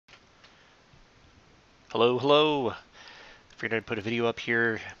Hello, hello. Figured I'd put a video up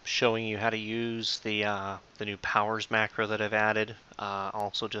here showing you how to use the new powers macro that I've added.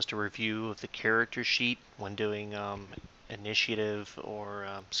 Also, just a review of the character sheet when doing initiative or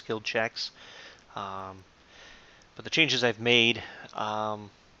skill checks. Um, but the changes I've made,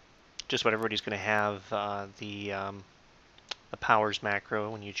 just what everybody's going to have the powers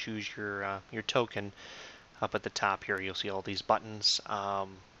macro when you choose your token. Up at the top here, you'll see all these buttons.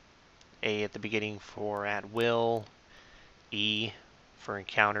 A at the beginning for at will. E for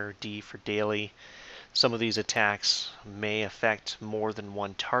encounter, D for daily. Some of these attacks may affect more than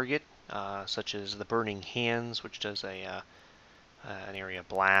one target, such as the Burning Hands, which does an area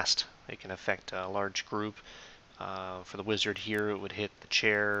blast. It can affect a large group. For the wizard here, it would hit the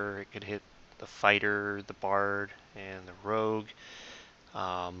chair, it could hit the fighter, the bard, and the rogue.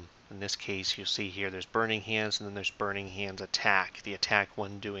 In this case, you'll see here there's Burning Hands, and then there's Burning Hands attack, the attack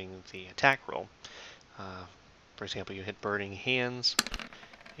when doing the attack roll. For example, you hit Burning Hands,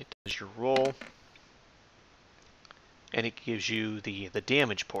 it does your roll, and it gives you the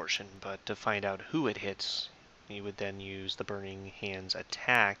damage portion, but to find out who it hits, you would then use the Burning Hands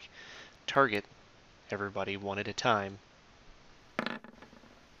attack, target everybody one at a time,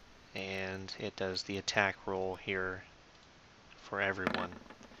 and it does the attack roll here for everyone.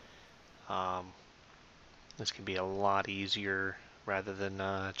 This can be a lot easier rather than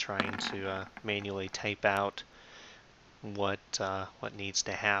trying to manually type out what needs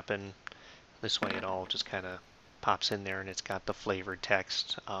to happen. This way it all just kind of pops in there, and it's got the flavored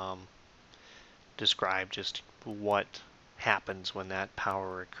text describe just what happens when that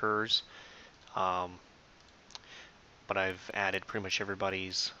power occurs. But I've added pretty much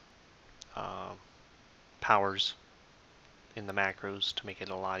everybody's powers in the macros to make it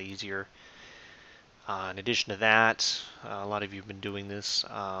a lot easier. In addition to that, a lot of you have been doing this,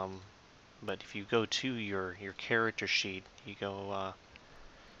 but if you go to your character sheet, you go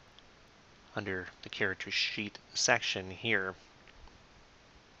under the character sheet section here.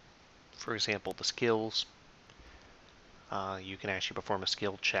 For example, the skills, you can actually perform a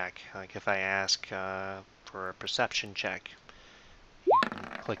skill check. Like if I ask for a perception check, you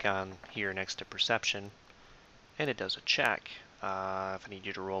can click on here next to perception, and it does a check. If I need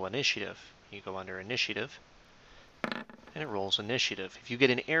you to roll initiative, you go under initiative, and it rolls initiative. If you get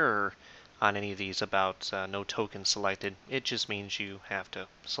an error on any of these about no token selected, it just means you have to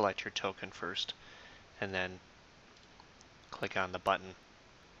select your token first, and then click on the button.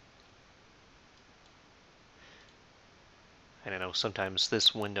 And I know sometimes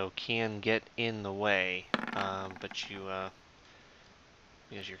this window can get in the way, but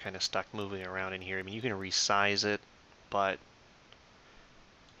because you're kind of stuck moving around in here, I mean, you can resize it, but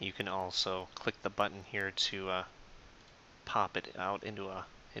you can also click the button here to pop it out into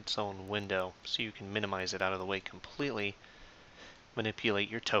its own window, so you can minimize it out of the way completely, manipulate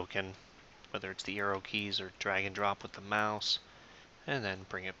your token, whether it's the arrow keys or drag and drop with the mouse, and then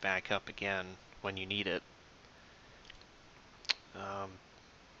bring it back up again when you need it. A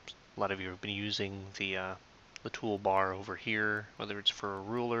lot of you have been using the toolbar over here, whether it's for a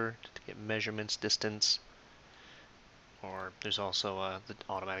ruler to get measurements, distance, or there's also the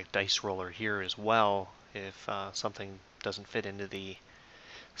automatic dice roller here as well. If something doesn't fit into the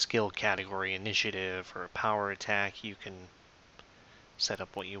skill category, initiative, or power attack, you can set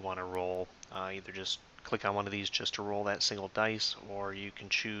up what you want to roll. Either just click on one of these just to roll that single dice, or you can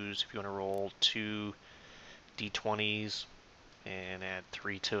choose if you want to roll 2 d20s and add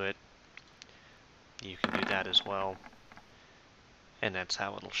 3 to it. You can do that as well, and that's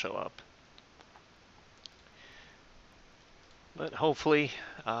how it'll show up. But hopefully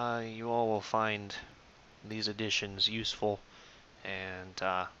you all will find these additions useful,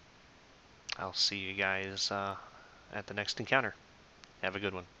 and I'll see you guys at the next encounter. Have a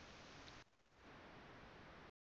good one.